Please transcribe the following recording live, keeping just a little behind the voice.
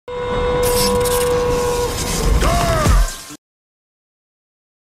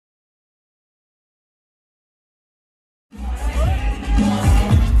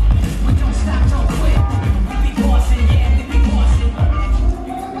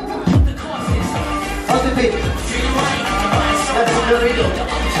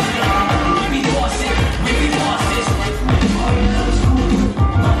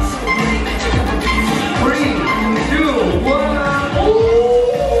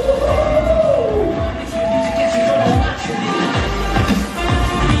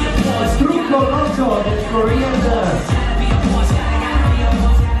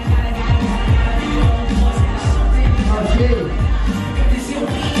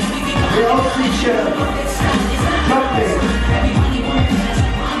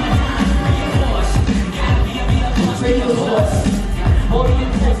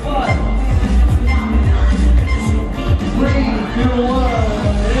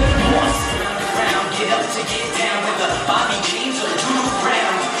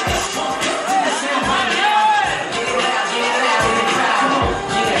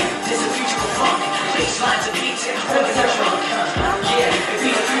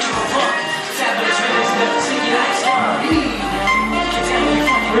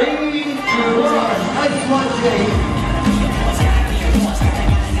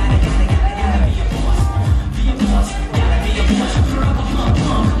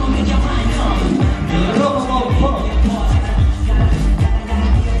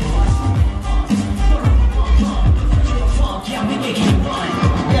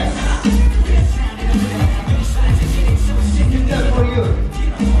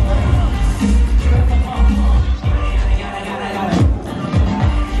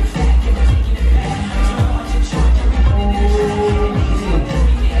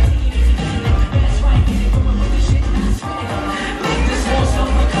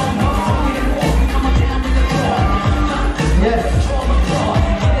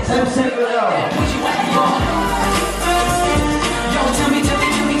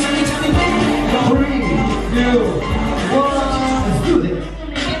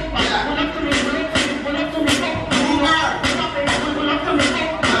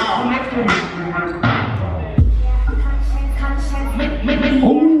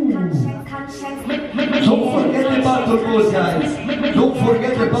Guys, don't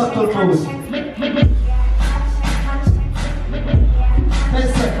forget the battle pose. 10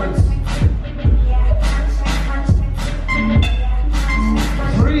 seconds.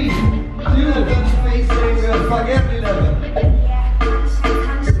 3, 2, facing Fagerli level.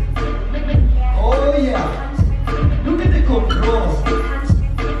 Oh yeah. Look at the control.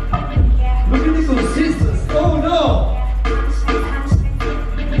 Look at the consistency. Oh no.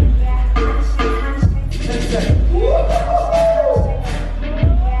 10 seconds.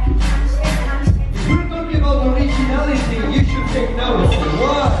 Originality, you should take notice. 1.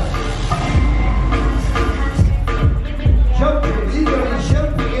 Jumping, literally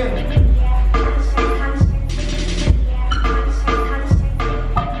jumping in.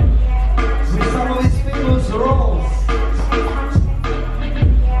 With some of his famous rolls.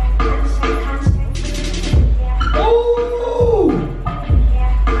 Oh!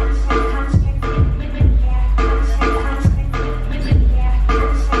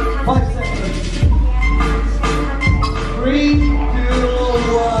 5 seconds. 3, 2,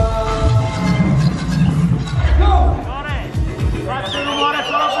 1, go!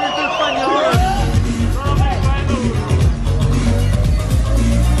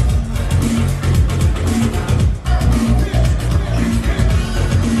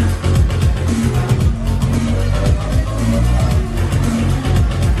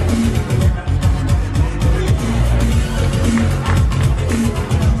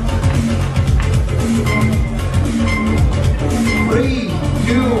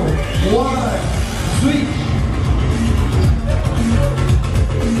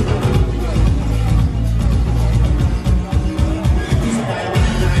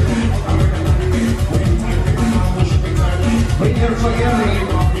 Brynjar Fagerli,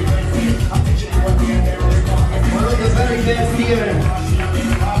 one of the very best here.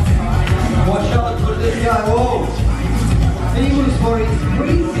 Watch out for this guy. Whoa! Famous for his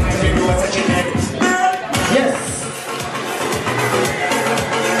crazy. Yes.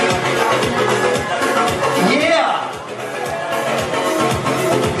 Yeah.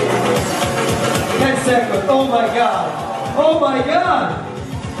 10 seconds. Oh my God. Oh my God.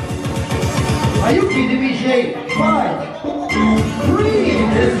 Are you kidding me, Jay? 5, 3.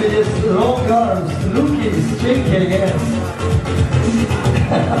 This is long arms. Look at his shaking again.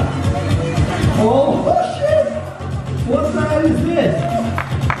 Oh shit! What the hell is this?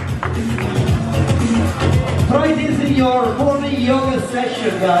 Try this in your morning yoga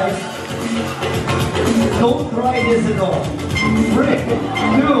session, guys. Don't try this at all. 3,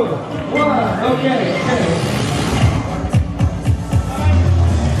 2, 1. Okay.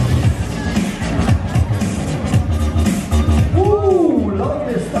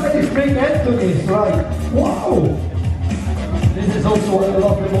 Stylish big Anthony's, right? Wow! This is also what I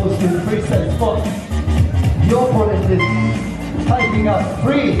love the most in freestyle spot. The opponent is typing up.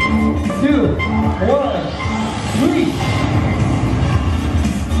 3, 2, 1, 3.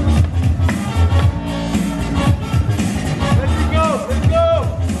 Let's go!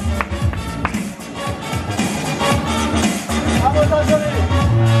 Vamos, Anthony!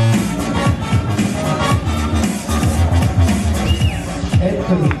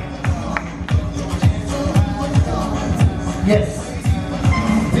 Anthony. Yes.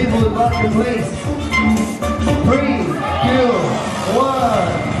 People mark the place. 3, 2,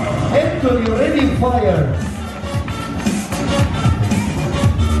 1. Anthony, ready, fire.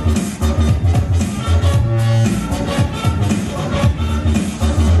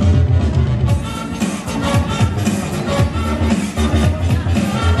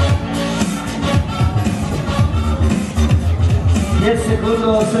 Yes,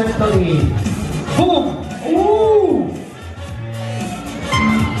 segundos, Anthony. Boom!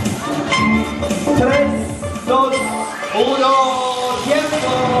 Uno,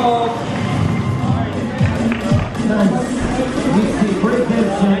 tiempo. Nice. Easy break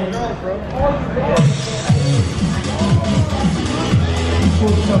dancing.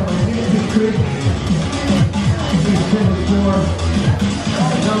 Full summer, easy trick. He's 24.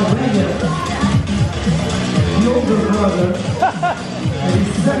 Now Brynjar, the older brother, and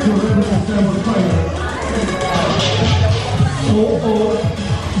his second representative final.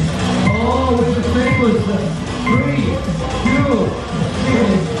 Oh, with the papers. 3, 2,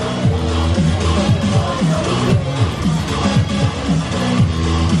 finish.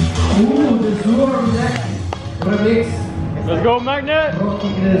 Ooh, the Swarm neck remix. Let's go, Magnet!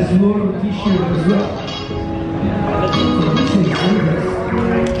 Rocking the Swarm t-shirt as well.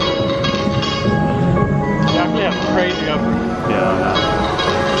 Exactly, I'm crazy up. Yeah, I know.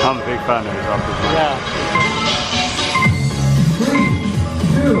 I'm a big fan of his uppers, man. Yeah. 3,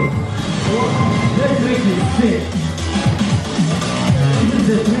 2, 1. Let's make it sick. This is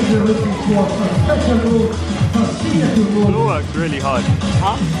the trick we're looking for. A special move, a signature Floor move. work's really hard.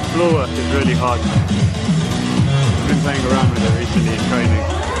 Huh? Floor work is really hard. I've been playing around with it recently in training.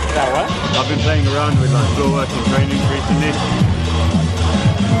 Is that what? I've been playing around with like floor work in training recently.